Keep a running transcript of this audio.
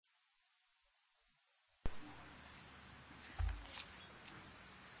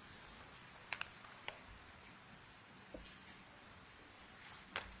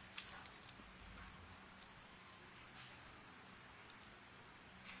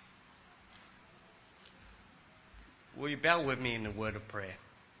Will you bow with me in a word of prayer?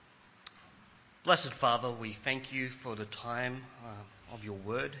 Blessed Father, we thank you for the time of your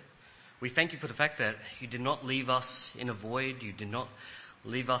word. We thank you for the fact that you did not leave us in a void. You did not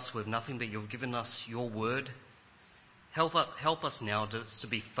leave us with nothing, but you've given us your word. Help us now to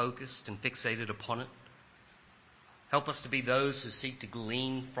be focused and fixated upon it. Help us to be those who seek to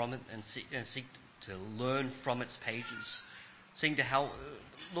glean from it and seek to learn from its pages,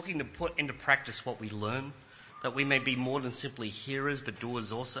 looking to put into practice what we learn, that we may be more than simply hearers but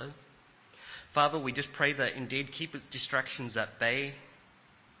doers also. Father, we just pray that indeed keep distractions at bay,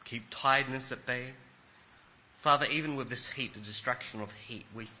 keep tiredness at bay. Father, even with this heat, the distraction of heat,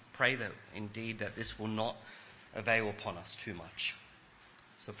 we pray that indeed that this will not avail upon us too much.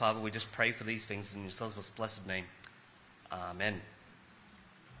 So Father, we just pray for these things in your Son's most blessed name. Amen.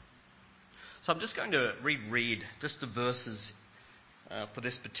 So I'm just going to reread just the verses for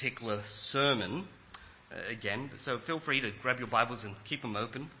this particular sermon again. So feel free to grab your Bibles and keep them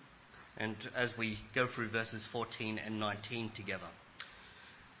open. And as we go through verses 14 and 19 together.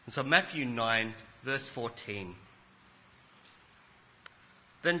 And so Matthew 9, verse 14.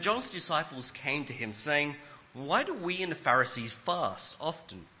 Then John's disciples came to him saying, "Why do we and the Pharisees fast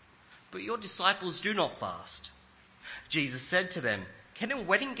often, but your disciples do not fast?" Jesus said to them, "Can a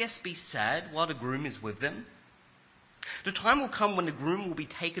wedding guest be sad while the groom is with them? The time will come when the groom will be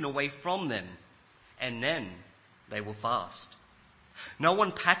taken away from them, and then they will fast. No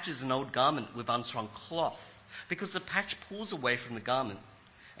one patches an old garment with unstrung cloth, because the patch pulls away from the garment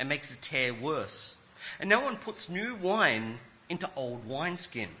and makes the tear worse. And no one puts new wine into old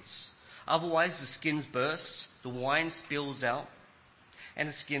wineskins. Otherwise the skins burst, the wine spills out, and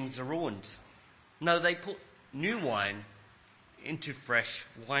the skins are ruined. No, they put new wine into fresh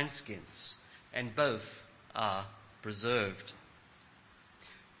wineskins, and both are preserved."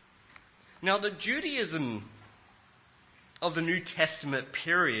 Now, the Judaism of the New Testament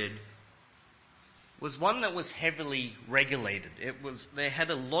period was one that was heavily regulated. They had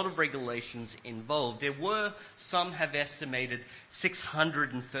a lot of regulations involved. There were, some have estimated,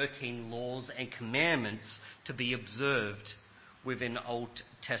 613 laws and commandments to be observed within Old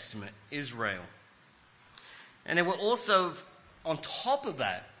Testament Israel. And there were also, on top of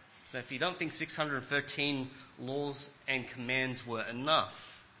that, so if you don't think 613 laws and commands were enough,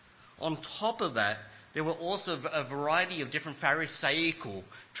 on top of that, there were also a variety of different Pharisaical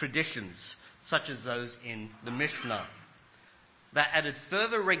traditions, such as those in the Mishnah, that added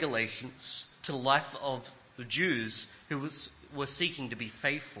further regulations to the life of the Jews who were seeking to be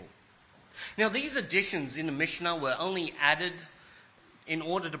faithful. Now, these additions in the Mishnah were only added in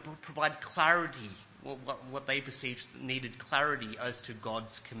order to provide clarity, what they perceived needed clarity as to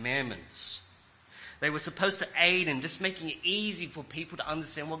God's commandments. They were supposed to aid in just making it easy for people to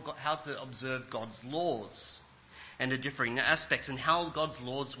understand how to observe God's laws and the differing aspects and how God's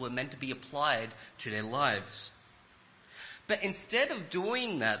laws were meant to be applied to their lives. But instead of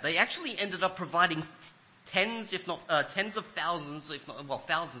doing that, they actually ended up providing tens of thousands,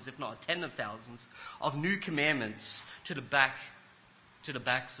 thousands, if not tens of thousands, of new commandments to the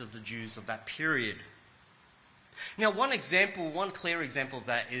backs of the Jews of that period. Now, one clear example of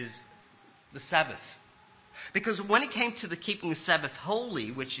that is the Sabbath. Because when it came to the keeping the Sabbath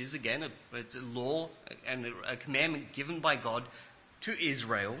holy, which is again it's a law and a commandment given by God to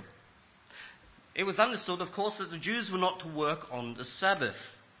Israel, it was understood, of course, that the Jews were not to work on the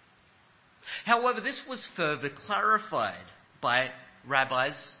Sabbath. However, this was further clarified by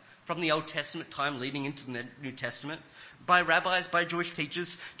rabbis from the Old Testament time leading into the New Testament, by Jewish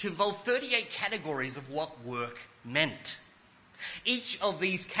teachers, to involve 38 categories of what work meant. Each of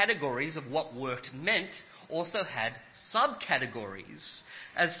these categories of what work meant also had subcategories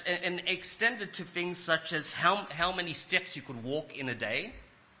and extended to things such as how many steps you could walk in a day,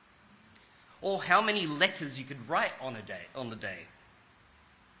 or how many letters you could write on the day.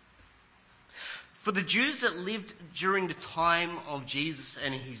 For the Jews that lived during the time of Jesus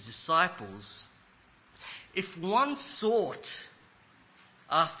and his disciples, if one sought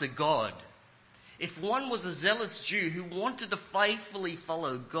after God, if one was a zealous Jew who wanted to faithfully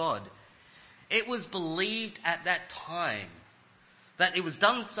follow God, it was believed at that time that it was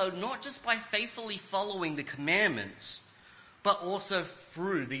done so not just by faithfully following the commandments, but also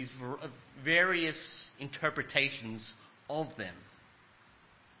through these various interpretations of them.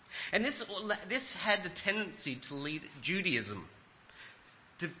 And this had the tendency to lead Judaism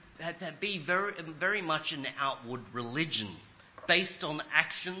to be very, very much an outward religion, based on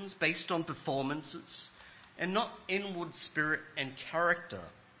actions, based on performances, and not inward spirit and character.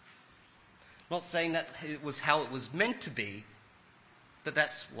 Not saying that it was how it was meant to be, but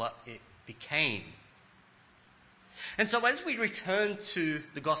that's what it became. And so as we return to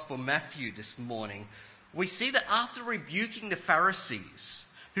the Gospel of Matthew this morning, we see that after rebuking the Pharisees,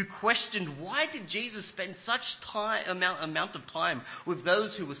 who questioned why did Jesus spend such amount of time with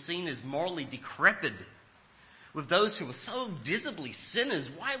those who were seen as morally decrepit, with those who were so visibly sinners,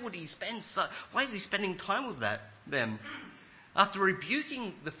 why is he spending time with them? After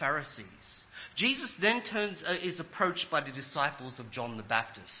rebuking the Pharisees, Jesus then is approached by the disciples of John the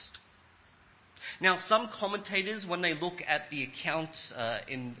Baptist. Now, some commentators, when they look at the account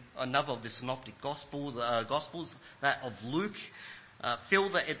in another of the synoptic gospels, that of Luke, feel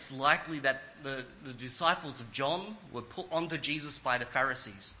that it's likely that the disciples of John were put onto Jesus by the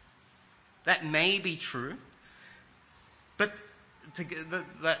Pharisees. That may be true, but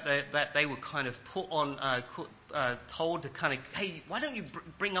that they were kind of put on, told to kind of, hey, why don't you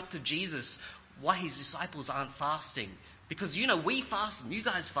bring up to Jesus why his disciples aren't fasting? Because, we fast and you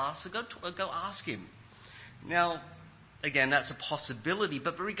guys fast, so go ask him. Now, again, that's a possibility,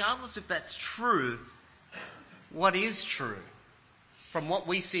 but regardless if that's true, what is true, from what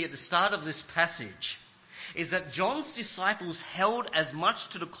we see at the start of this passage, is that John's disciples held as much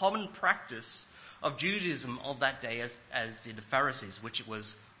to the common practice of Judaism of that day as did the Pharisees, which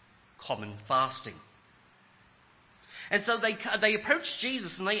was common fasting. And so they approached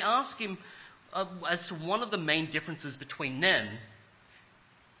Jesus and they asked him as to one of the main differences between them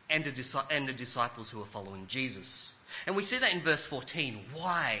and the disciples who are following Jesus. And we see that in verse 14.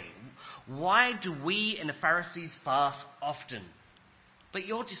 Why? Why do we and the Pharisees fast often, but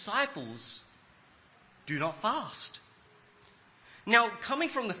your disciples do not fast? Now, coming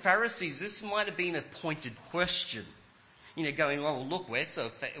from the Pharisees, this might have been a pointed question. Going, oh, well, look, we're so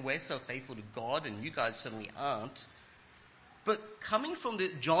faithful to God and you guys certainly aren't. But coming from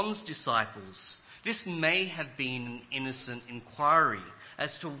John's disciples, this may have been an innocent inquiry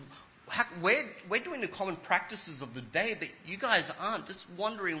as to we're doing the common practices of the day, but you guys aren't. Just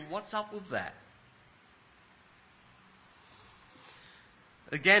wondering what's up with that.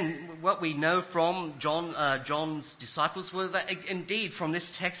 Again, what we know from John's disciples was that, indeed, from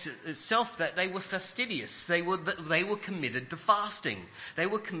this text itself, that they were fastidious. They were committed to fasting. They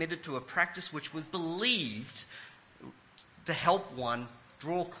were committed to a practice which was believed to help one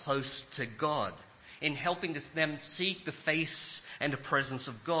draw close to God, in helping them seek the face and the presence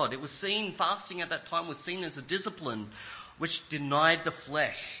of God. Fasting at that time was seen as a discipline which denied the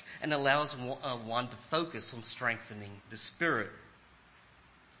flesh and allows one to focus on strengthening the spirit.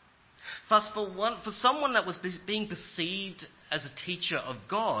 Thus, for someone that was being perceived as a teacher of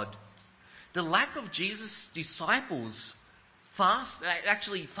God, the lack of Jesus' disciples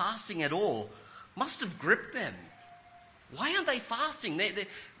actually fasting at all must have gripped them. Why aren't they fasting?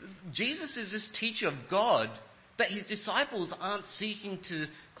 Jesus is this teacher of God, but his disciples aren't seeking to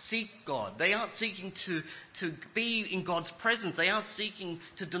seek God. They aren't seeking to be in God's presence. They aren't seeking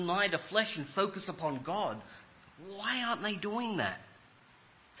to deny the flesh and focus upon God. Why aren't they doing that?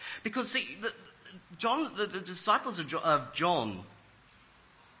 Because, see, the disciples of John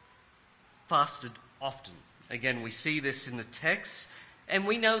fasted often. Again, we see this in the text. And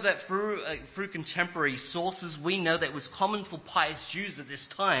we know that through contemporary sources, we know that it was common for pious Jews at this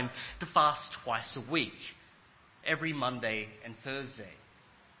time to fast twice a week, every Monday and Thursday.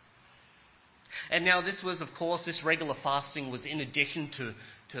 And now this regular fasting was in addition to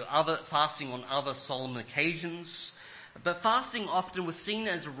other fasting on other solemn occasions. But fasting often was seen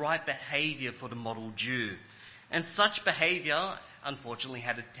as right behaviour for the model Jew. And such behaviour, unfortunately,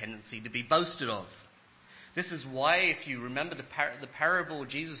 had a tendency to be boasted of. This is why, if you remember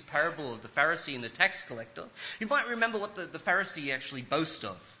Jesus' parable of the Pharisee and the tax collector, you might remember what the Pharisee actually boasts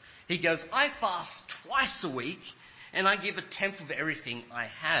of. He goes, I fast twice a week and I give a tenth of everything I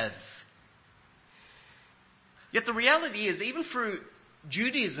have. Yet the reality is, even through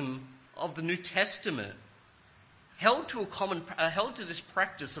Judaism of the New Testament, held to this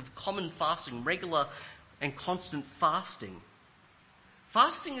practice of common fasting, regular and constant fasting.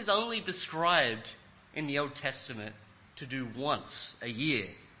 Fasting is only prescribed in the Old Testament to do once a year.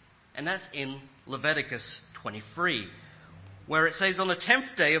 And that's in Leviticus 23, where it says, on the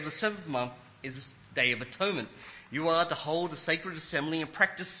 10th day of the 7th month is the Day of Atonement. You are to hold a sacred assembly and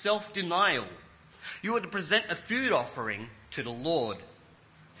practice self-denial. You are to present a food offering to the Lord.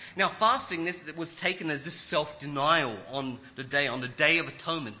 Now, fasting, this was taken as this self-denial on the Day of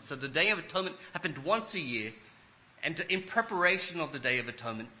Atonement. So the Day of Atonement happened once a year, and in preparation of the Day of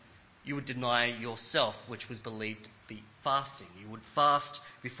Atonement, you would deny yourself, which was believed to be fasting. You would fast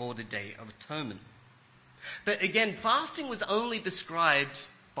before the Day of Atonement. But again, fasting was only prescribed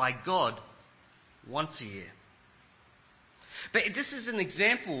by God once a year. But this is an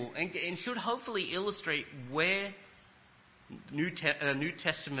example and should hopefully illustrate where New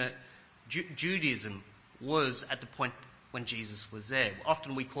Testament Judaism was at the point when Jesus was there.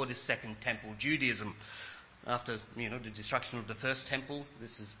 Often we call this Second Temple Judaism. After, the destruction of the first temple,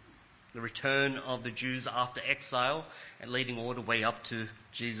 this is the return of the Jews after exile and leading all the way up to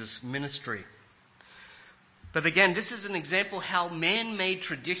Jesus' ministry. But again, this is an example how man-made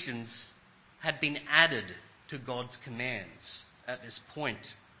traditions had been added to God's commands at this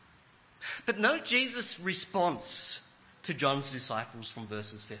point. But note Jesus' response to John's disciples from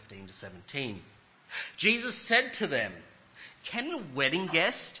verses 15 to 17. Jesus said to them, "Can a wedding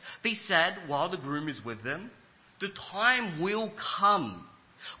guest be sad while the groom is with them? The time will come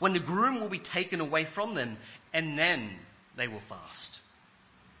when the groom will be taken away from them, and then they will fast.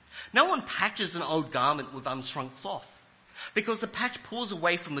 No one patches an old garment with unstrung cloth, because the patch pulls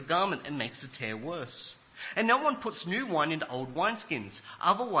away from the garment and makes the tear worse. And no one puts new wine into old wineskins,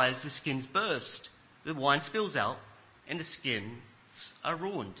 otherwise the skins burst, the wine spills out, and the skins are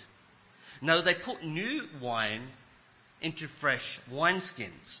ruined. No, they put new wine into fresh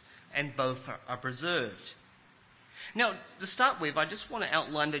wineskins, and both are preserved." Now, to start with, I just want to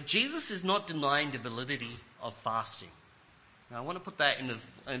outline that Jesus is not denying the validity of fasting. Now, I want to put that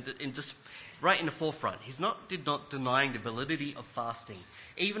in just right in the forefront. He's not denying the validity of fasting,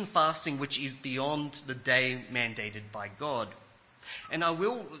 even fasting which is beyond the day mandated by God. And I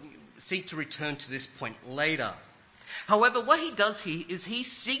will seek to return to this point later. However, what he does here is he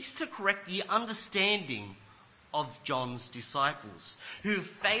seeks to correct the understanding of John's disciples, who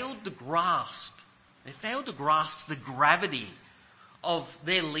failed to grasp the gravity of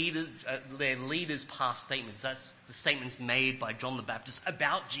their leaders' past statements. That's the statements made by John the Baptist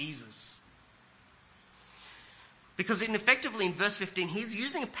about Jesus. Because effectively in verse 15, he's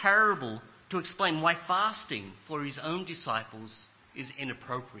using a parable to explain why fasting for his own disciples is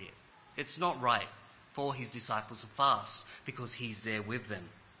inappropriate. It's not right for his disciples to fast because he's there with them.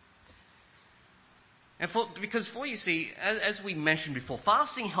 And because you see, as we mentioned before,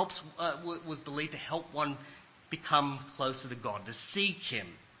 fasting was believed to help one become closer to God, to seek him.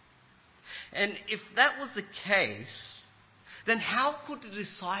 And if that was the case, then how could the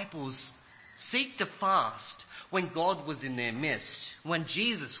disciples seek to fast when God was in their midst, when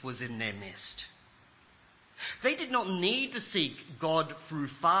Jesus was in their midst? They did not need to seek God through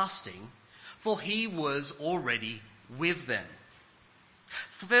fasting, for he was already with them.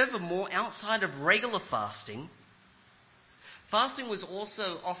 Furthermore, outside of regular fasting, fasting was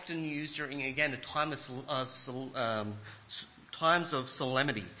also often used during, again, a times of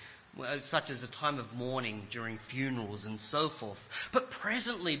solemnity, such as a time of mourning during funerals and so forth. But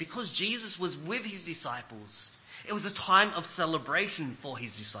presently, because Jesus was with his disciples, it was a time of celebration for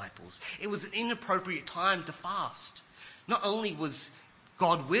his disciples. It was an inappropriate time to fast. Not only was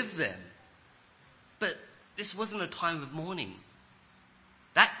God with them, but this wasn't a time of mourning.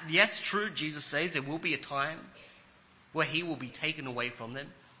 That, yes, true, Jesus says there will be a time where he will be taken away from them,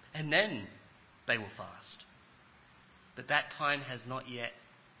 and then they will fast. But that time has not yet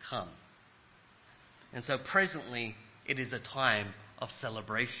come. And so presently, it is a time of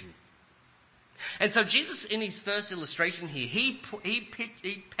celebration. And so Jesus, in his first illustration here, he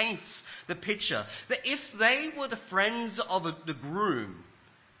paints the picture that if they were the friends of the groom,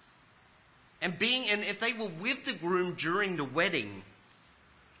 and if they were with the groom during the wedding,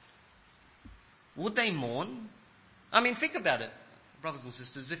 would they mourn? I mean, think about it, brothers and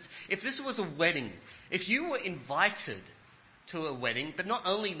sisters. If this was a wedding, if you were invited to a wedding, but not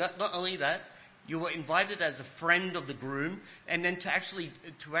only that, you were invited as a friend of the groom, and then to actually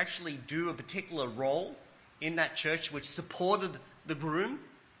do a particular role in that church which supported the groom,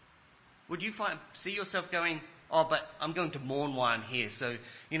 would you see yourself going, "Oh, but I'm going to mourn while I'm here. So,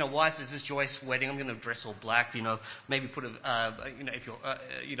 why is this joyous wedding? I'm going to dress all black. Maybe put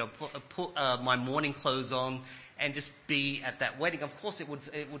put my mourning clothes on and just be at that wedding." Of course, it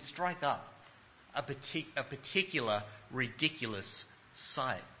would strike up a particular ridiculous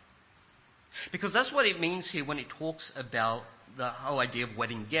sight, because that's what it means here when it talks about the whole idea of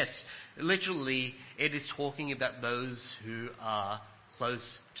wedding guests. Literally, it is talking about those who are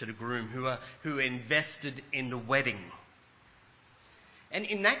close to the groom, who are invested in the wedding. And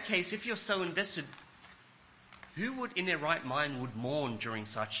in that case, if you're so invested, who would in their right mind would mourn during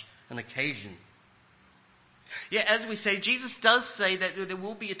such an occasion? Yeah, as we say, Jesus does say that there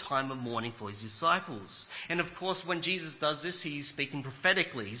will be a time of mourning for his disciples. And of course, when Jesus does this, he's speaking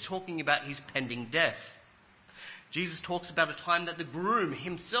prophetically. He's talking about his pending death. Jesus talks about a time that the groom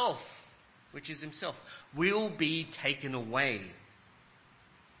himself, which is himself, will be taken away.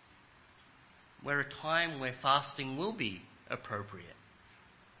 Where a time where fasting will be appropriate.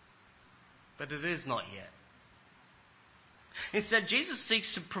 But it is not yet. Instead, Jesus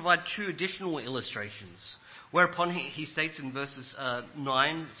seeks to provide two additional illustrations, whereupon he states in verses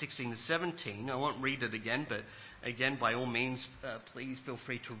 9, 16 to 17, I won't read it again, but again, by all means, please feel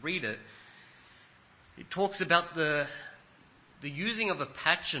free to read it. It talks about the using of a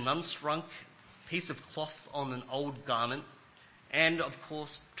patch, an unshrunk piece of cloth on an old garment, and of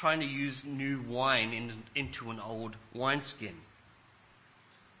course, trying to use new wine into an old wineskin.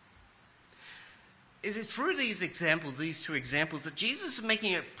 It is through these examples, these two examples, that Jesus is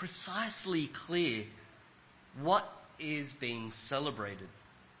making it precisely clear what is being celebrated.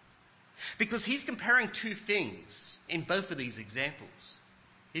 Because he's comparing two things in both of these examples.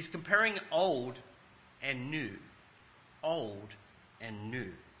 He's comparing old and new. Old and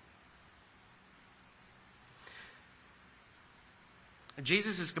new.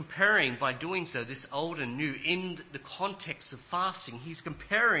 Jesus is comparing, by doing so, this old and new in the context of fasting. He's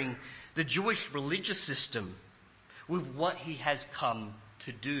comparing the Jewish religious system with what he has come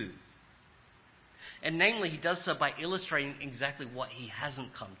to do. And namely, he does so by illustrating exactly what he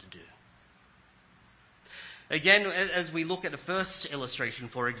hasn't come to do. Again, as we look at the first illustration,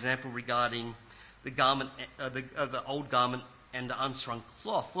 for example, regarding the garment, the old garment and the unshrunk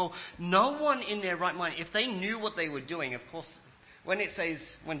cloth. Well, no one in their right mind, if they knew what they were doing, of course, when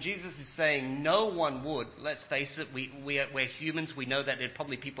Jesus is saying no one would, let's face it, we're humans, we know that there are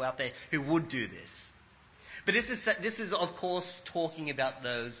probably people out there who would do this. But this is of course talking about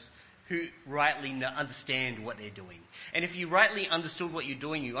those who rightly understand what they're doing. And if you rightly understood what you're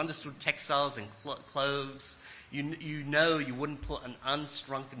doing, you understood textiles and clothes, you know you wouldn't put an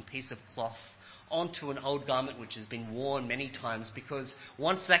unshrunken piece of cloth onto an old garment which has been worn many times, because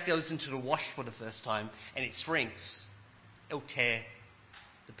once that goes into the wash for the first time and it shrinks, it'll tear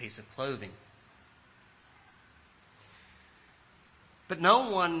the piece of clothing. But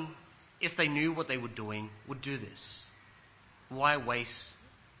no one, if they knew what they were doing, would do this. Why waste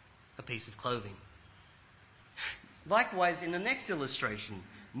a piece of clothing? Likewise, in the next illustration,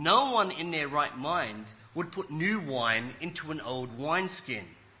 no one in their right mind would put new wine into an old wineskin.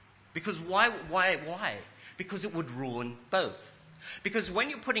 Because why? Because it would ruin both. Because when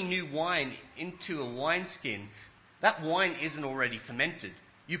you're putting new wine into a wineskin, that wine isn't already fermented.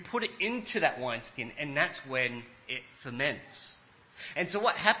 You put it into that wineskin, and that's when it ferments. And so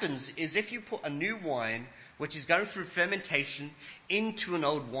what happens is, if you put a new wine, which is going through fermentation, into an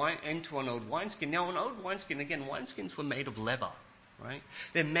old wineskin. Now, an old wineskin, again, wineskins were made of leather, right?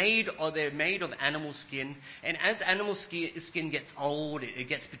 They're made of animal skin, and as animal skin gets old, it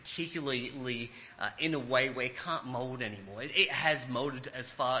gets particularly in a way where it can't mold anymore. It has molded as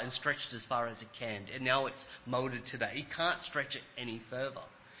far and stretched as far as it can, and now it's molded to that. You can't stretch it any further.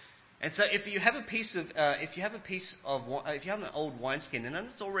 And so if you have an old wineskin and then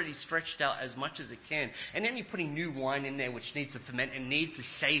it's already stretched out as much as it can, and then you're putting new wine in there which needs to ferment and needs to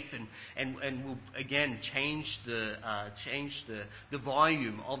shape and will again change the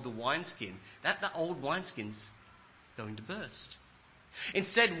volume of the wineskin, that old wineskin's going to burst.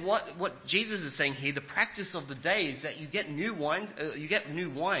 Instead, what Jesus is saying here, the practice of the day is that you get new wine,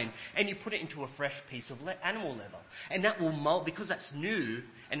 and you put it into a fresh piece of animal leather, and that will mold, because that's new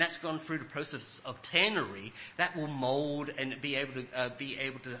and that's gone through the process of tannery. That will mold and be able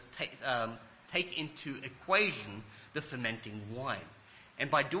to take into equation the fermenting wine,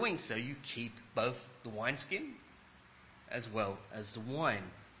 and by doing so, you keep both the wineskin as well as the wine.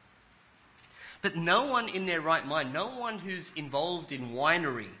 But no one in their right mind, no one who's involved in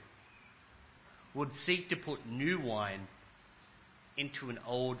winery, would seek to put new wine into an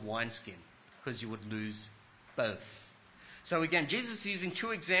old wineskin, because you would lose both. So again, Jesus is using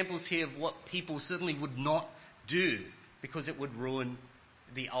two examples here of what people certainly would not do, because it would ruin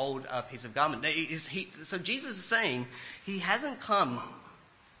the old piece of garment. So Jesus is saying he hasn't come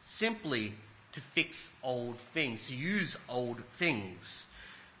simply to fix old things, to use old things.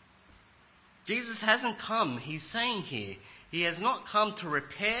 Jesus hasn't come, he's saying here, he has not come to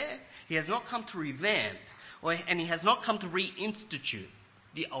repair, he has not come to revamp, and he has not come to reinstitute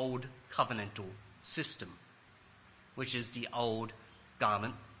the old covenantal system, which is the old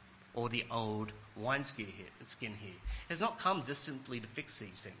garment or the old wineskin here. He has not come just simply to fix these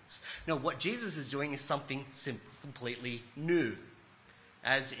things. No, what Jesus is doing is something completely new,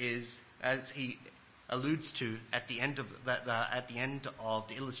 as he alludes to at the end of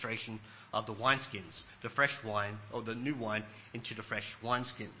the illustration of the wineskins, the fresh wine or the new wine into the fresh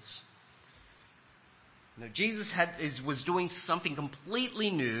wineskins. Now, Jesus was doing something completely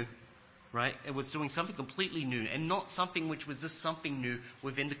new, right? It was doing something completely new, and not something which was just something new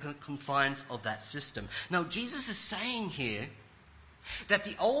within the confines of that system. Now, Jesus is saying here that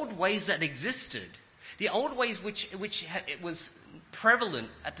the old ways that existed, The old ways which it was prevalent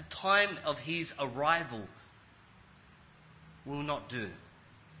at the time of his arrival will not do.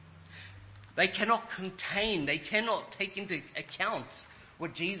 They cannot take into account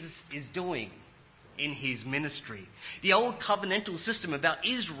what Jesus is doing in his ministry. The old covenantal system about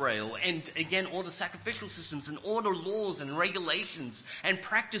Israel, and again all the sacrificial systems and all the laws and regulations and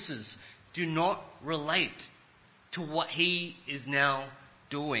practices do not relate to what he is now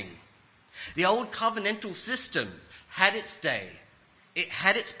doing. The old covenantal system had its day. It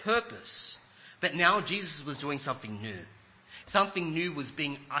had its purpose. But now Jesus was doing something new. Something new was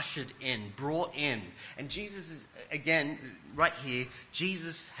being ushered in, brought in. And Jesus is, again, right here,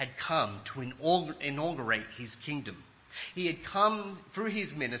 Jesus had come to inaugurate his kingdom. He had come through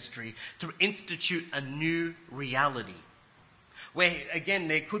his ministry to institute a new reality, where, again,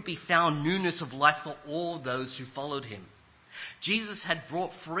 there could be found newness of life for all those who followed him. Jesus had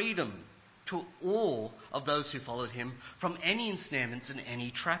brought freedom to all of those who followed him from any ensnarements and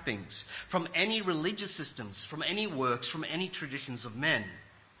any trappings, from any religious systems, from any works, from any traditions of men.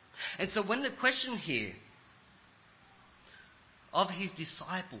 And so when the question here of his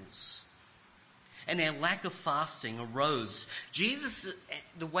disciples and their lack of fasting arose,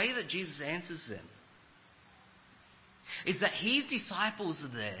 the way that Jesus answers them is that his disciples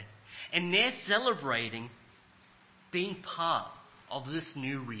are there and they're celebrating being part of this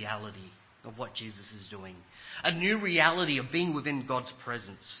new reality of what Jesus is doing. A new reality of being within God's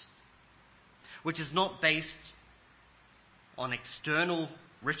presence, which is not based on external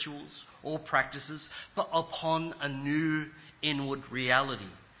rituals or practices, but upon a new inward reality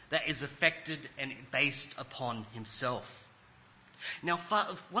that is affected and based upon himself. Now,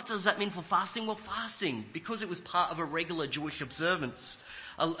 what does that mean for fasting? Well, fasting, because it was part of a regular Jewish observance.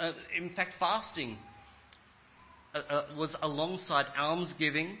 In fact, fasting was alongside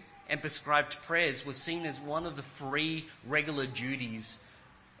almsgiving and prescribed prayers, was seen as one of the 3 regular duties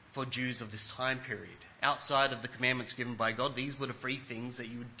for Jews of this time period. Outside of the commandments given by God, these were the 3 things that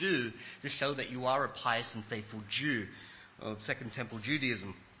you would do to show that you are a pious and faithful Jew of Second Temple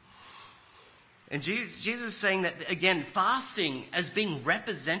Judaism. And Jesus is saying that, again, fasting as being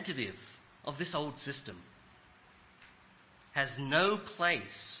representative of this old system has no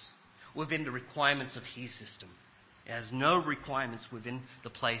place within the requirements of his system. It has no requirements within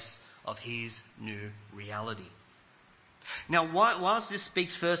the place of his new reality. Now, whilst this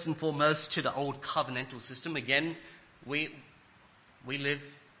speaks first and foremost to the old covenantal system, again, we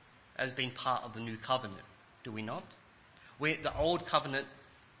live as being part of the new covenant, do we not? The old covenant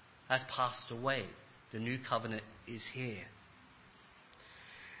has passed away. The new covenant is here.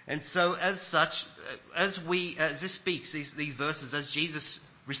 And so, as such, as this speaks, these verses, as Jesus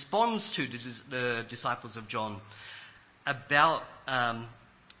responds to the disciples of John about,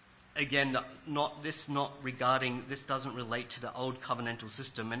 again, this doesn't relate to the old covenantal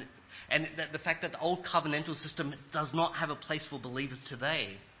system, and the fact that the old covenantal system does not have a place for believers today.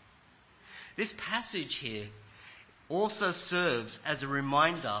 This passage here also serves as a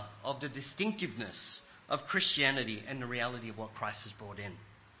reminder of the distinctiveness of Christianity and the reality of what Christ has brought in.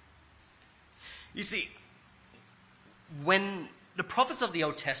 You see, when the prophets of the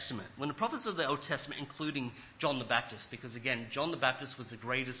Old Testament, including John the Baptist, because again, John the Baptist was the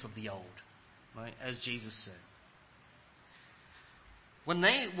greatest of the old, right, as Jesus said. When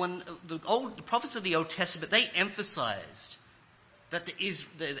the prophets of the Old Testament, they emphasized that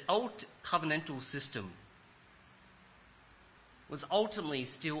the old covenantal system was ultimately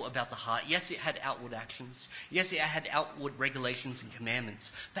still about the heart. Yes, it had outward actions. Yes, it had outward regulations and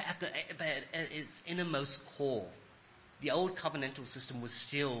commandments. But at its innermost core, the old covenantal system was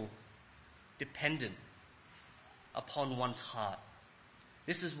still dependent upon one's heart.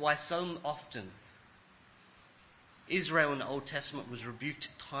 This is why so often Israel in the Old Testament was rebuked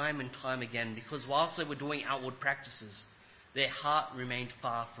time and time again, because whilst they were doing outward practices, their heart remained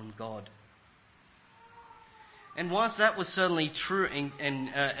far from God. And whilst that was certainly true,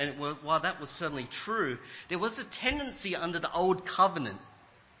 while that was certainly true, there was a tendency under the old covenant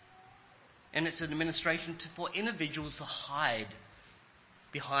and its administration for individuals to hide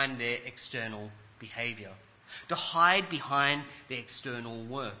behind their external behavior, to hide behind their external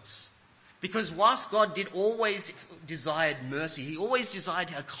works. Because whilst God did always desired mercy, he always desired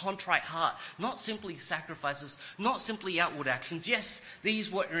a contrite heart, not simply sacrifices, not simply outward actions. Yes,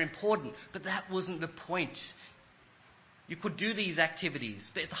 these were important, but that wasn't the point. You could do these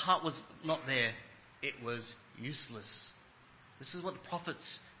activities, but if the heart was not there, it was useless. This is what the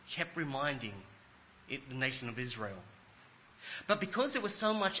prophets kept reminding the nation of Israel. But because there was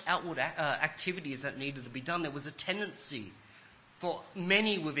so much outward activities that needed to be done, there was a tendency for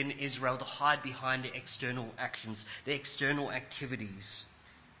many within Israel to hide behind their external actions, their external activities.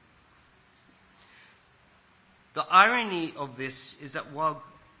 The irony of this is that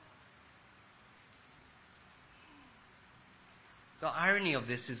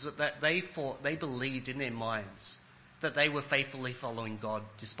they believed in their minds that they were faithfully following God,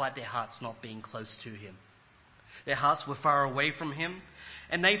 despite their hearts not being close to Him. Their hearts were far away from Him,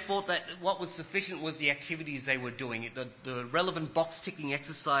 and they thought that what was sufficient was the activities they were doing. The relevant box-ticking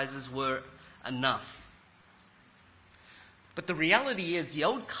exercises were enough. But the reality is, the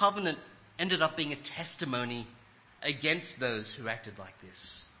Old Covenant ended up being a testimony against those who acted like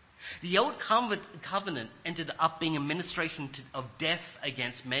this. The Old Covenant ended up being a ministration of death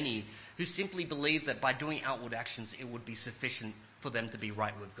against many who simply believed that by doing outward actions it would be sufficient for them to be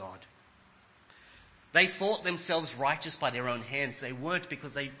right with God. They thought themselves righteous by their own hands. They weren't,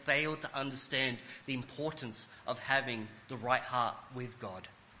 because they failed to understand the importance of having the right heart with God.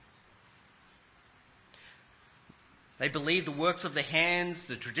 They believed the works of their hands,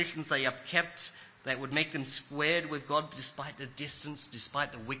 the traditions they upkept, that would make them squared with God despite the distance,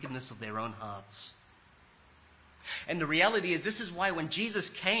 despite the wickedness of their own hearts. And the reality is, this is why when Jesus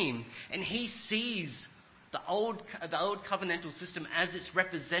came and He sees the old covenantal system as it's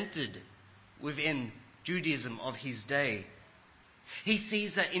represented within Judaism of His day, He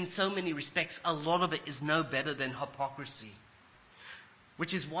sees that in so many respects a lot of it is no better than hypocrisy.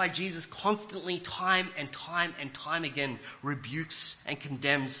 Which is why Jesus constantly, time and time again, rebukes and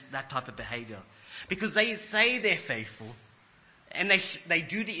condemns that type of behavior. Because they say they're faithful, and they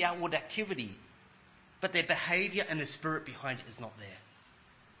do the outward activity, but their behavior and the spirit behind it is not there.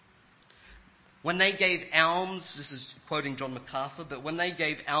 When they gave alms, this is quoting John MacArthur, but when they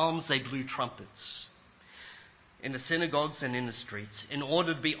gave alms, they blew trumpets in the synagogues and in the streets in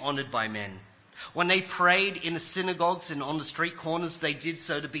order to be honoured by men. When they prayed in the synagogues and on the street corners, they did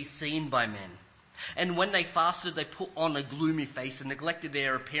so to be seen by men. And when they fasted, they put on a gloomy face and neglected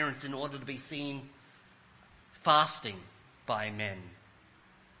their appearance in order to be seen fasting by men.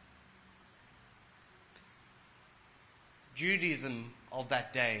 Judaism of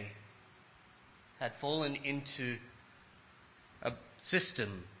that day had fallen into a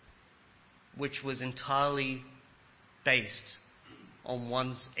system which was entirely based on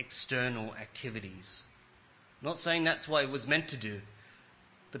one's external activities. Not saying that's what it was meant to do,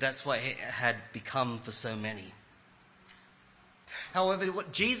 but that's what it had become for so many. However,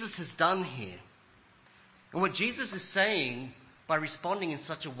 what Jesus has done here, and what Jesus is saying by responding in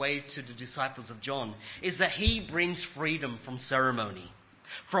such a way to the disciples of John, is that He brings freedom from ceremony,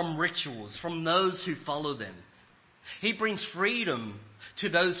 from rituals, from those who follow them. He brings freedom to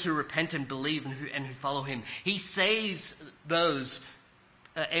those who repent and believe and who follow Him. He saves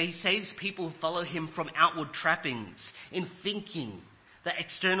people who follow Him from outward trappings in thinking that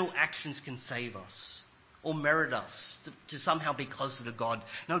external actions can save us or merit us to somehow be closer to God.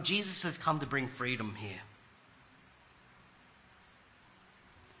 No, Jesus has come to bring freedom here.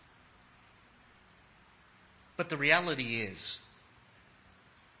 But the reality is,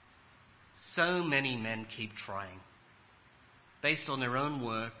 so many men keep trying, based on their own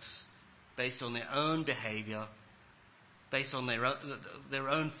works, based on their own behavior, based on their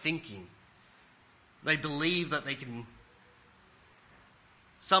own thinking. They believe that they can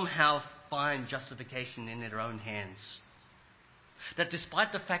somehow find justification in their own hands. That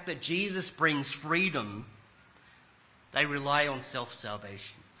despite the fact that Jesus brings freedom, they rely on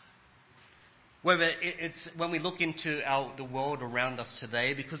self-salvation. Whether it's when we look into the world around us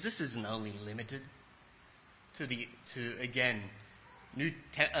today, because this isn't only limited to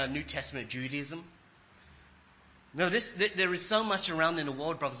New Testament Judaism. No, there is so much around in the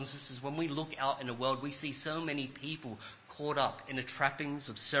world, brothers and sisters. When we look out in the world, we see so many people caught up in the trappings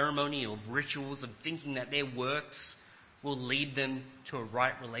of ceremony, of rituals, of thinking that their works will lead them to a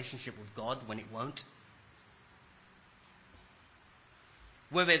right relationship with God when it won't.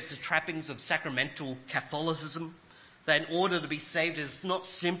 Whether it's the trappings of sacramental Catholicism, that in order to be saved is not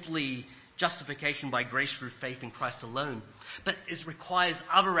simply justification by grace through faith in Christ alone, but it requires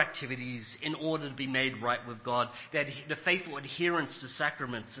other activities in order to be made right with God. The faithful adherence to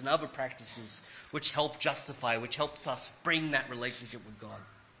sacraments and other practices which help justify, which helps us bring that relationship with God.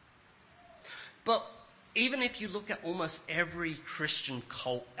 But even if you look at almost every Christian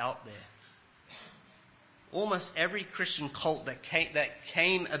cult out there, almost every Christian cult that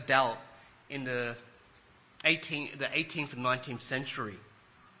came about in the 18th and 19th century,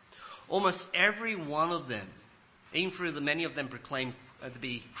 almost every one of them, even through the many of them proclaim to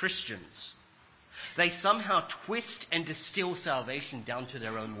be Christians, they somehow twist and distill salvation down to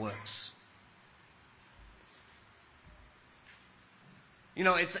their own works.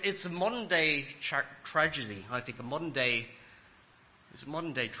 It's a modern day tragedy. I think it's a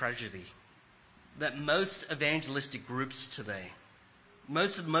modern day tragedy that most evangelistic groups today,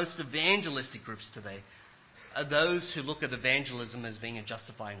 most evangelistic groups today, are those who look at evangelism as being a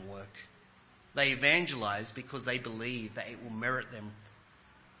justifying work. They evangelize because they believe that it will merit them.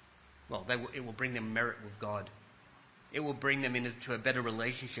 Well, it will bring them merit with God. It will bring them into a better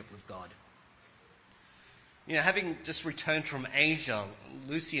relationship with God. Having just returned from Asia,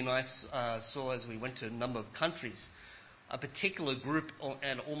 Lucy and I saw, as we went to a number of countries, a particular group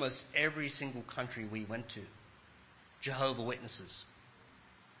in almost every single country we went to, Jehovah's Witnesses,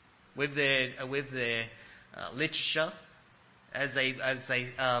 with their literature, as they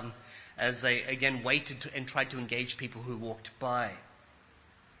again waited and tried to engage people who walked by.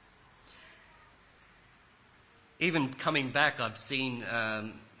 Even coming back, I've seen,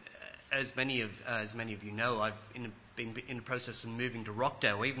 as many of you know, I've been in the process of moving to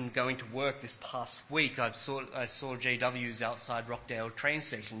Rockdale. Even going to work this past week, I saw JWs outside Rockdale train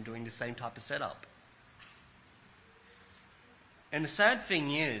station doing the same type of setup. And the sad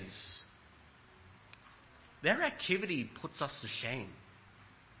thing is, their activity puts us to shame.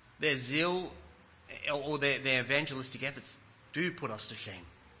 Their zeal or their evangelistic efforts do put us to shame.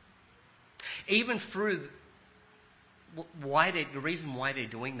 Even through the reason why they're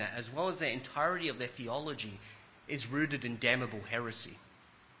doing that, as well as the entirety of their theology, is rooted in damnable heresy.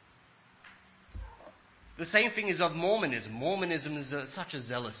 The same thing is of Mormonism. Mormonism is such a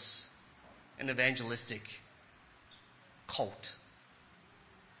zealous and evangelistic cult.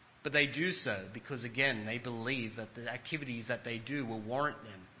 But they do so because, again, they believe that the activities that they do will warrant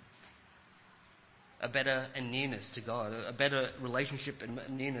them a better nearness to God, a better relationship and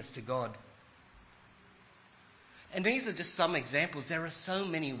nearness to God. And these are just some examples. There are so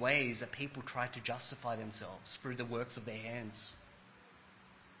many ways that people try to justify themselves through the works of their hands.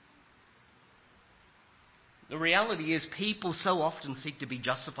 The reality is, people so often seek to be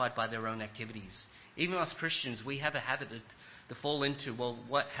justified by their own activities. Even us Christians, we have a habit to fall into, well,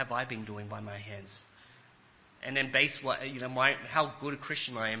 what have I been doing by my hands? And then base how good a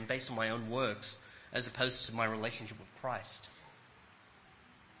Christian I am based on my own works, as opposed to my relationship with Christ.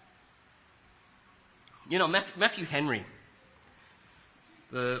 Matthew Henry,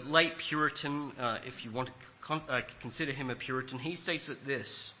 the late Puritan, if you want to consider him a Puritan, he states that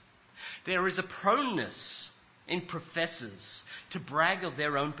this: there is a proneness in professors to brag of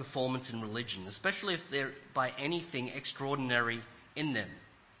their own performance in religion, especially if there by anything extraordinary in them.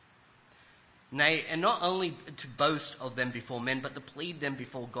 Nay, and not only to boast of them before men, but to plead them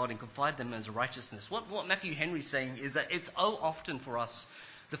before God and confide them as righteousness. What Matthew Henry's saying is that it's so often for us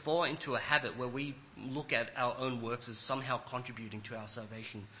to fall into a habit where we look at our own works as somehow contributing to our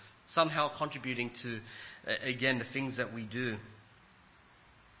salvation, somehow contributing to, again, the things that we do.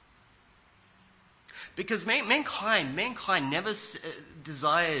 Because mankind never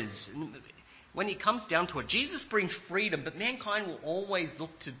desires, when it comes down to it, Jesus brings freedom, but mankind will always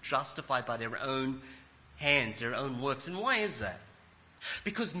look to justify by their own hands, their own works. And why is that?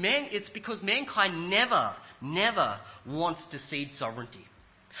 Because mankind never wants to cede sovereignty.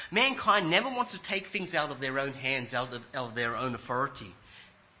 Mankind never wants to take things out of their own hands, out of their own authority.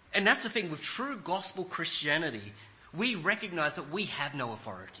 And that's the thing, with true gospel Christianity, we recognize that we have no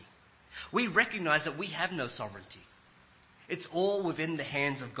authority. We recognize that we have no sovereignty. It's all within the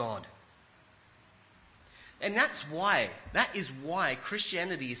hands of God. And that is why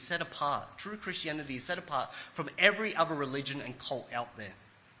Christianity is set apart. True Christianity is set apart from every other religion and cult out there.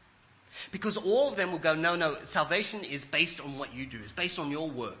 Because all of them will go, no, salvation is based on what you do. It's based on your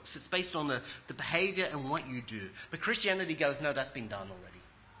works. It's based on the behavior and what you do. But Christianity goes, no, that's been done already.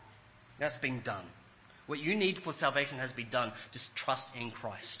 That's been done. What you need for salvation has been done. Just trust in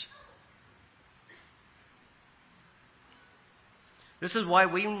Christ. This is why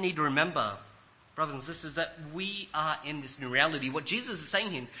we need to remember, brothers and sisters, that we are in this new reality. What Jesus is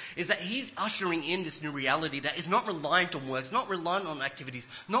saying here is that he's ushering in this new reality that is not reliant on works, not reliant on activities,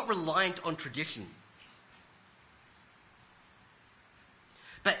 not reliant on tradition.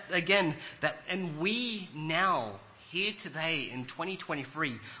 But again, and we now, here today in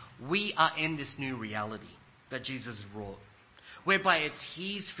 2023, we are in this new reality that Jesus has wrought, whereby it's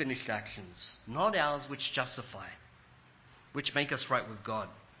his finished actions, not ours, which justify, which make us right with God.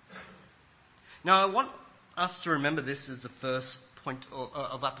 Now, I want us to remember this as the first point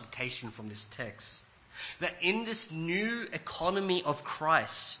of application from this text. That in this new economy of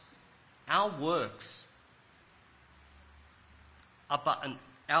Christ, our works are but an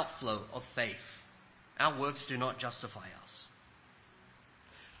outflow of faith. Our works do not justify us.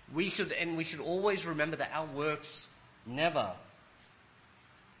 We should always remember that our works never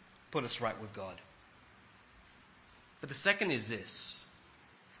put us right with God. But the second is this.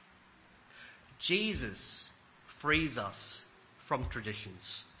 Jesus frees us from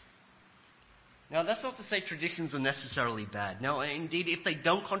traditions. Now, that's not to say traditions are necessarily bad. Now, indeed, if they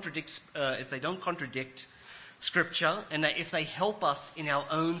don't contradict Scripture, and that if they help us in our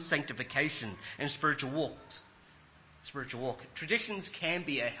own sanctification and spiritual walk, traditions can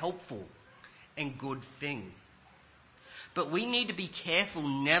be a helpful and good thing. But we need to be careful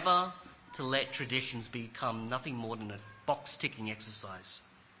never to let traditions become nothing more than a box-ticking exercise.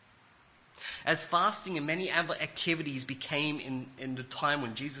 As fasting and many other activities became in the time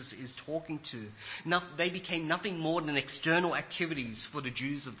when Jesus is talking to, they became nothing more than external activities for the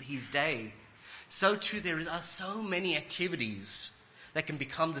Jews of his day. So too there are so many activities that can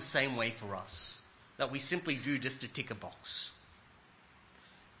become the same way for us, that we simply do just to tick a box.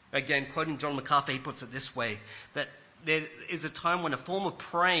 Again, quoting John MacArthur, he puts it this way, that there is a time when a form of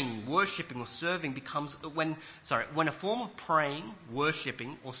praying, worshipping or serving when a form of praying,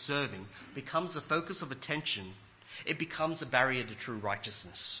 worshipping or serving becomes the focus of attention, it becomes a barrier to true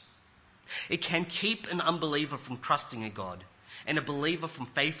righteousness. It can keep an unbeliever from trusting in God and a believer from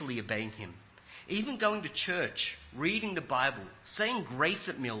faithfully obeying him. Even going to church, reading the Bible, saying grace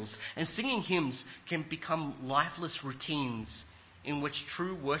at meals and singing hymns can become lifeless routines in which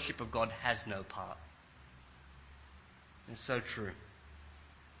true worship of God has no part. It's so true.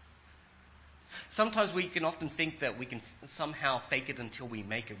 Sometimes we can often think that we can somehow fake it until we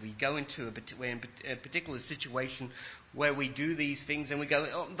make it. We go into a particular situation where we do these things and we go,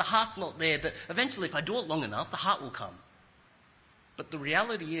 oh, the heart's not there, but eventually if I do it long enough, the heart will come. But the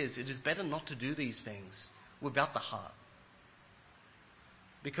reality is, it is better not to do these things without the heart.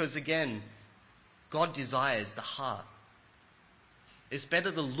 Because again, God desires the heart. It's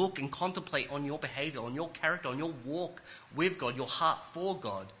better to look and contemplate on your behavior, on your character, on your walk with God, your heart for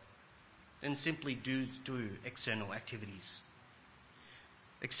God, than simply do external activities.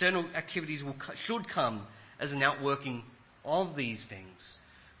 External activities should come as an outworking of these things.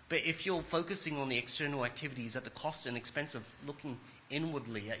 But if you're focusing on the external activities at the cost and expense of looking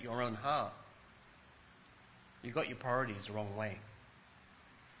inwardly at your own heart, you've got your priorities the wrong way.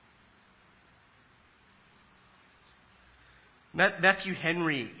 Matthew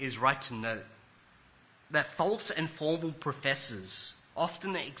Henry is right to note that false and formal professors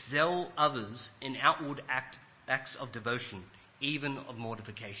often excel others in outward acts of devotion, even of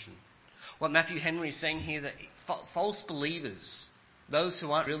mortification. What Matthew Henry is saying here, that false believers, those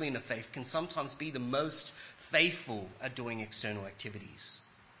who aren't really in the faith, can sometimes be the most faithful at doing external activities.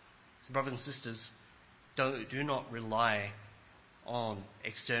 So brothers and sisters, do not rely on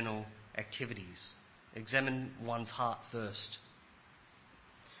external activities. Examine one's heart first.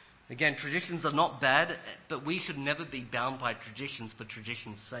 Again, traditions are not bad, but we should never be bound by traditions for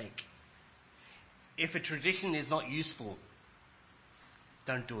tradition's sake. If a tradition is not useful,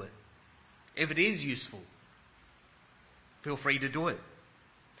 don't do it. If it is useful, feel free to do it.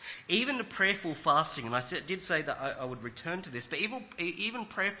 Even the prayerful fasting, and I did say that I would return to this, but even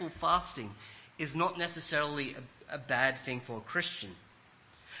prayerful fasting is not necessarily a bad thing for a Christian.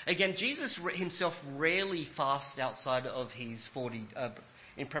 Again, Jesus himself rarely fasts outside of his 40,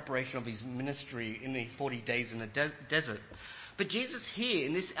 in preparation of his ministry in these 40 days in the desert. But Jesus here,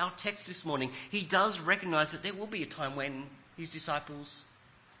 in our text this morning, he does recognize that there will be a time when his disciples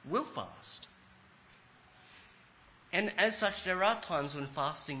will fast. And as such, there are times when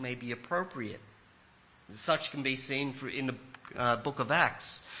fasting may be appropriate. Such can be seen in the book of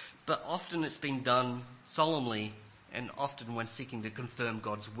Acts. But often it's been done solemnly and often when seeking to confirm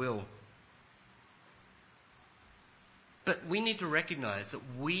God's will. But we need to recognize that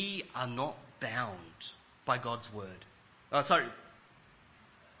we are not bound by God's word. Oh, sorry.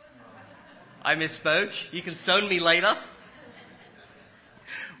 I misspoke. You can stone me later.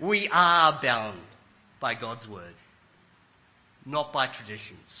 We are bound by God's word, not by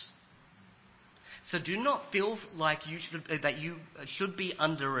traditions. So do not feel like you should be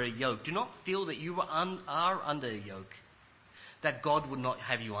under a yoke. Do not feel that you are under a yoke that God would not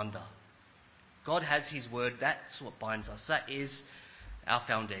have you under. God has his word. That's what binds us. That is our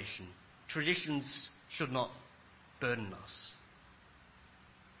foundation. Traditions should not burden us.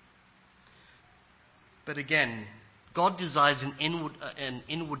 But again, God desires an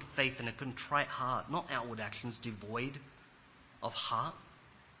inward faith and a contrite heart, not outward actions devoid of heart.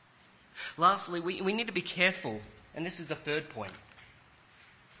 Lastly, we need to be careful, and this is the third point.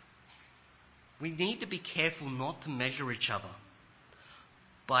 We need to be careful not to measure each other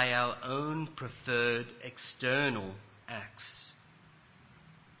by our own preferred external acts.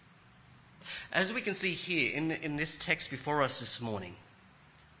 As we can see here in this text before us this morning,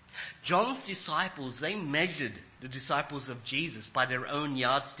 John's disciples, they measured the disciples of Jesus by their own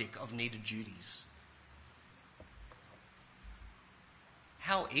yardstick of needed duties.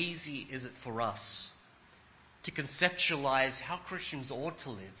 How easy is it for us to conceptualize how Christians ought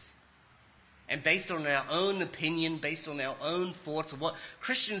to live? And based on our own opinion, based on our own thoughts of what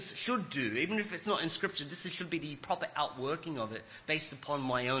Christians should do, even if it's not in Scripture, this should be the proper outworking of it based upon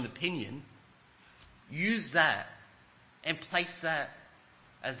my own opinion, use that and place that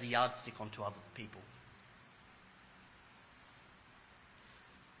as the yardstick onto other people.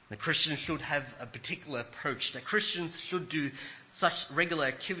 The Christians should have a particular approach, that Christians should do such regular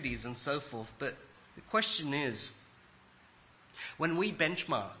activities and so forth. But the question is, when we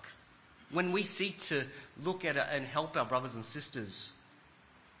benchmark, when we seek to look at and help our brothers and sisters,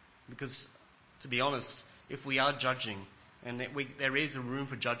 because to be honest, if we are judging, and there is a room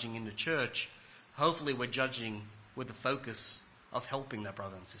for judging in the church, hopefully we're judging with the focus of helping that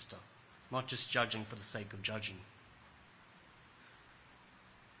brother and sister, not just judging for the sake of judging.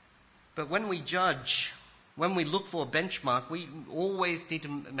 But when we judge, when we look for a benchmark, we always need to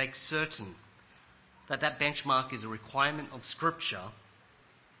make certain that that benchmark is a requirement of Scripture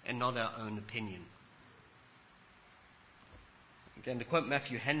and not our own opinion. Again, to quote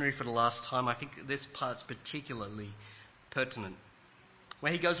Matthew Henry for the last time, I think this part's particularly pertinent,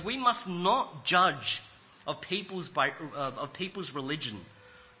 where he goes, "We must not judge of people's religion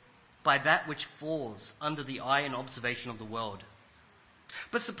by that which falls under the eye and observation of the world.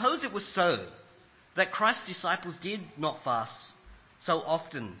 But suppose it was so that Christ's disciples did not fast so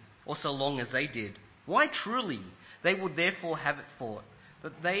often or so long as they did. Why truly they would therefore have it thought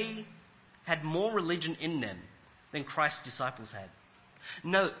that they had more religion in them than Christ's disciples had.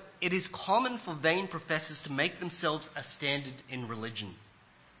 Note, it is common for vain professors to make themselves a standard in religion,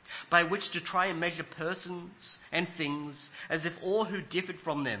 by which to try and measure persons and things as if all who differed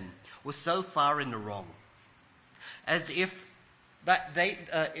from them were so far in the wrong, as if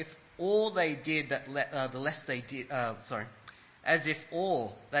if all they did that the less they did, as if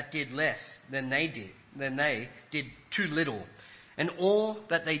all that did less than they did too little, and all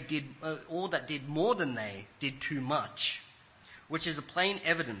that did more than they did too much, which is a plain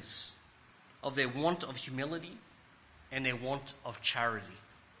evidence of their want of humility and their want of charity.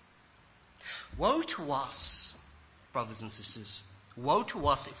 Woe to us, brothers and sisters. Woe to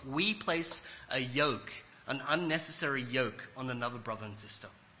us if we place a yoke, an unnecessary yoke, on another brother and sister.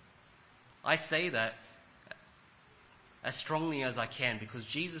 I say that as strongly as I can because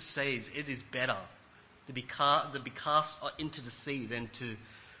Jesus says it is better to be cast into the sea than to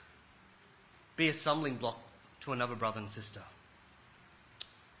be a stumbling block to another brother and sister.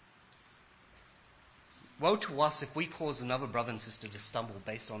 Woe to us if we cause another brother and sister to stumble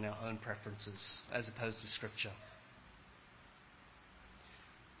based on our own preferences as opposed to Scripture.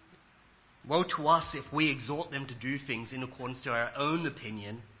 Woe to us if we exhort them to do things in accordance to our own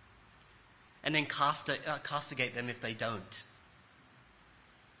opinion and then castigate them if they don't.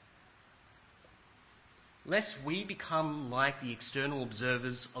 Lest we become like the external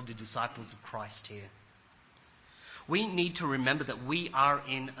observers of the disciples of Christ here. We need to remember that we are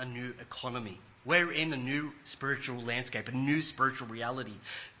in a new economy. We're in a new spiritual landscape, a new spiritual reality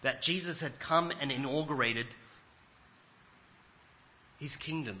that Jesus had come and inaugurated his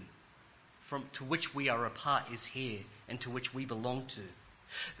kingdom, to which we are a part, is here and to which we belong to.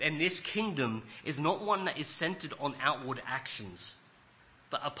 And this kingdom is not one that is centered on outward actions,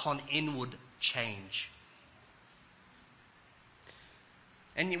 but upon inward change.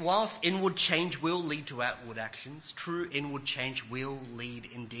 And whilst inward change will lead to outward actions, true inward change will lead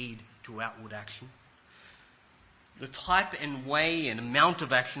indeed to outward action. The type and way and amount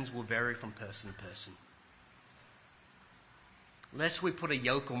of actions will vary from person to person. Lest we put a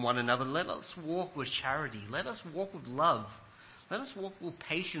yoke on one another, let us walk with charity. Let us walk with love. Let us walk with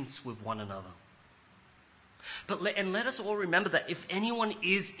patience with one another. Let us all remember that if anyone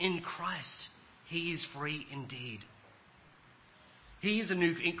is in Christ, he is free indeed. He is a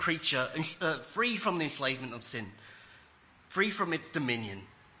new creature, free from the enslavement of sin, free from its dominion.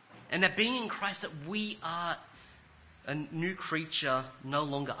 And that being in Christ, that we are a new creature, no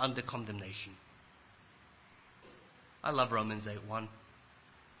longer under condemnation. I love Romans 8:1.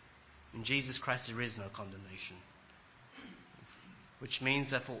 In Jesus Christ there is no condemnation. Which means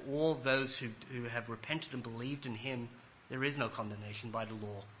that for all of those who have repented and believed in him, there is no condemnation by the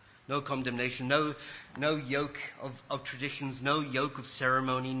law. No condemnation, no yoke of traditions, no yoke of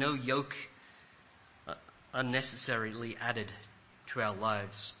ceremony, no yoke unnecessarily added to our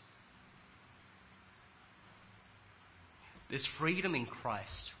lives. There's freedom in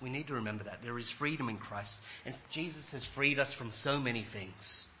Christ. We need to remember that. There is freedom in Christ. And Jesus has freed us from so many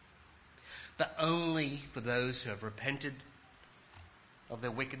things. but only for those who have repented of their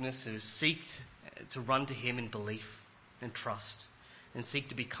wickedness, who seek to run to him in belief and trust, and seek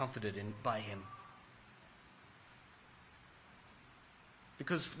to be comforted by him.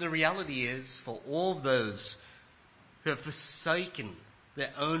 Because the reality is, for all of those who have forsaken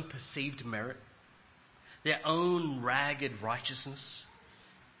their own perceived merit, their own ragged righteousness,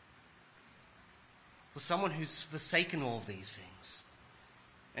 for someone who's forsaken all of these things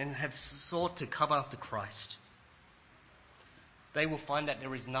and have sought to come after Christ, they will find that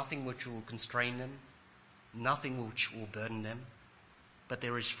there is nothing which will constrain them, nothing which will burden them, but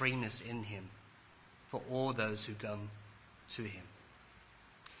there is freeness in him for all those who come to him.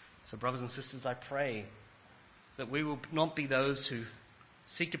 So brothers and sisters, I pray that we will not be those who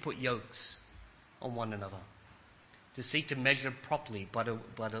seek to put yokes on one another, to seek to measure properly by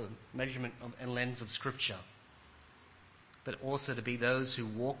the measurement and lens of Scripture, but also to be those who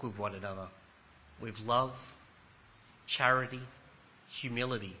walk with one another with love, charity,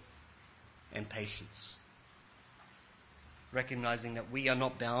 humility, and patience, recognizing that we are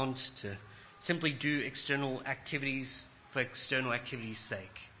not bound to simply do external activities for external activities'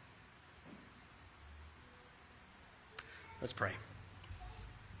 sake. Let's pray.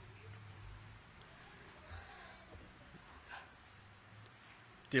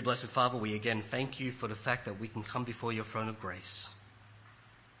 Dear blessed Father, we again thank you for the fact that we can come before your throne of grace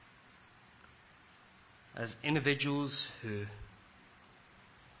as individuals who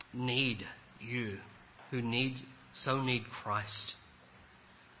need you, who need Christ.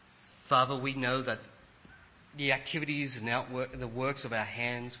 Father, we know that the activities and the works of our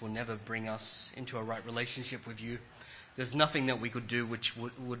hands will never bring us into a right relationship with you. There's nothing that we could do which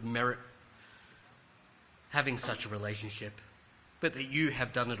would merit having such a relationship, but that you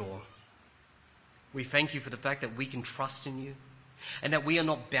have done it all. We thank you for the fact that we can trust in you, and that we are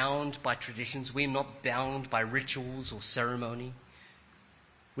not bound by traditions. We are not bound by rituals or ceremony.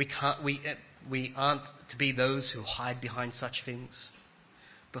 We aren't to be those who hide behind such things.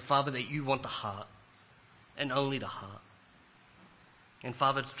 But Father, that you want the heart, and only the heart. And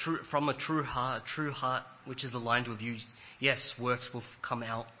Father, from a true heart which is aligned with you, yes, works will come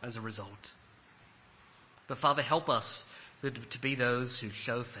out as a result. But Father, help us to be those who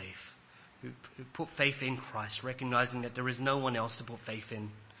show faith, who put faith in Christ, recognizing that there is no one else to put faith in.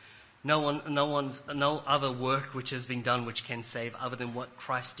 No other work which has been done which can save other than what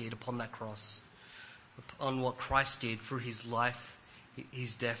Christ did upon that cross, upon what Christ did through his life,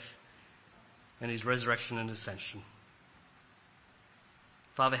 his death, and his resurrection and ascension.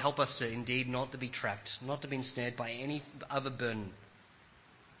 Father, help us to indeed not to be trapped, not to be ensnared by any other burden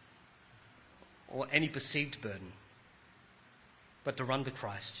or any perceived burden, but to run to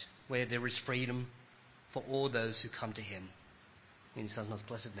Christ, where there is freedom for all those who come to him. In his Son's most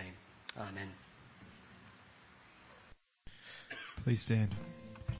blessed name. Amen. Please stand.